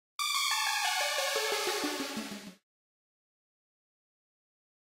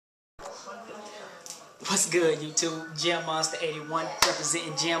What's good, YouTube? GymMonsta 81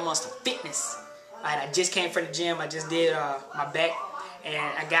 representing GMF Fitness. Alright, I just came from the gym. I just did my back, and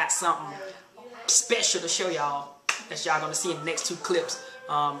I got something special to show y'all that y'all gonna see in the next two clips.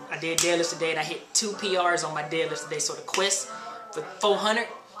 I did deadlifts today, and I hit 2 PRs on my deadlifts today. So the quest for 400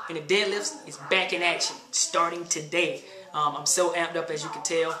 and the deadlifts is back in action starting today. I'm so amped up, as you can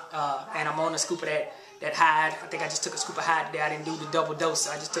tell, and I'm on a scoop of that hide. I think I just took a scoop of hide today. I didn't do the double dose,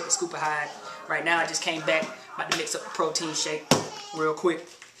 so I just took a scoop of hide. Right now, I just came back, about to mix up the protein shake real quick.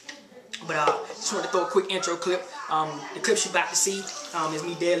 But just wanted to throw a quick intro clip. The clips you're about to see is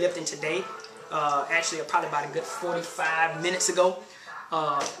me deadlifting today. Actually, probably about a good 45 minutes ago.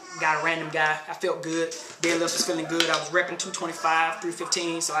 Got a random guy. I felt good. Deadlift was feeling good. I was repping 225,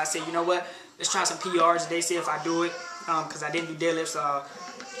 315. So I said, you know what? Let's try some PRs today, see if I do it. Because I didn't do deadlifts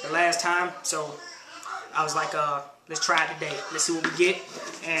the last time. So I was like, let's try it today. Let's see what we get.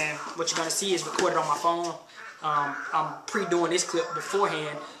 And what you're going to see is recorded on my phone. I'm pre-doing this clip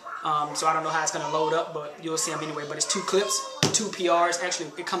beforehand. So I don't know how it's going to load up, but you'll see them anyway. But it's 2 clips, 2 PRs.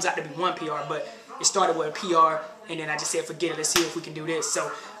 Actually, it comes out to be 1 PR, but it started with a PR, and then I just said, forget it, let's see if we can do this.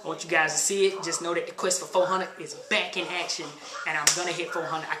 So I want you guys to see it. Just know that the quest for 400 is back in action, and I'm going to hit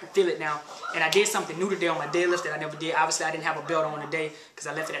 400. I can feel it now. And I did something new today on my deadlift that I never did. Obviously, I didn't have a belt on today because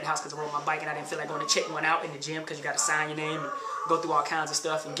I left it at the house because I rode my bike, and I didn't feel like going to check one out in the gym because you got to sign your name and go through all kinds of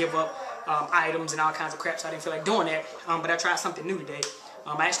stuff and give up items and all kinds of crap, so I didn't feel like doing that. But I tried something new today.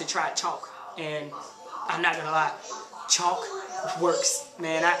 I actually tried chalk, and I'm not gonna lie, chalk works,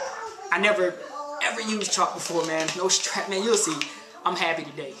 man. I never ever used chalk before, man. No strap, man. You'll see. I'm happy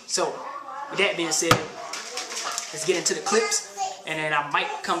today. So with that being said, let's get into the clips, and then I might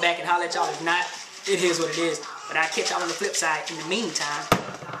come back and holler at y'all. If not, it is what it is. But I'll catch y'all on the flip side. In the meantime,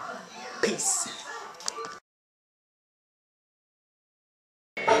 peace.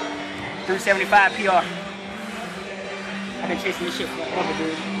 375 PR. I've been chasing this shit for a couple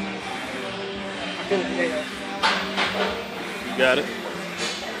days. I feel it today, though. Got it.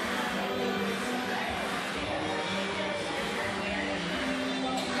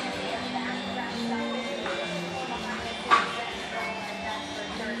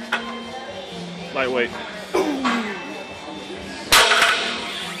 Lightweight.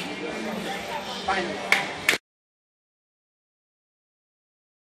 Finally.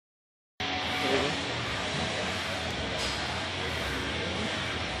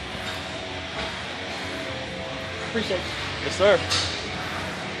 Appreciate it. Yes, sir.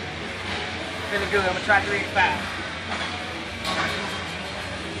 Feeling good. I'm gonna try 385.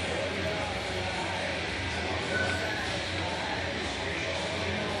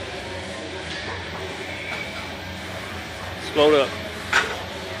 Explode up.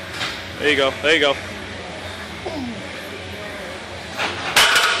 There you go. There you go.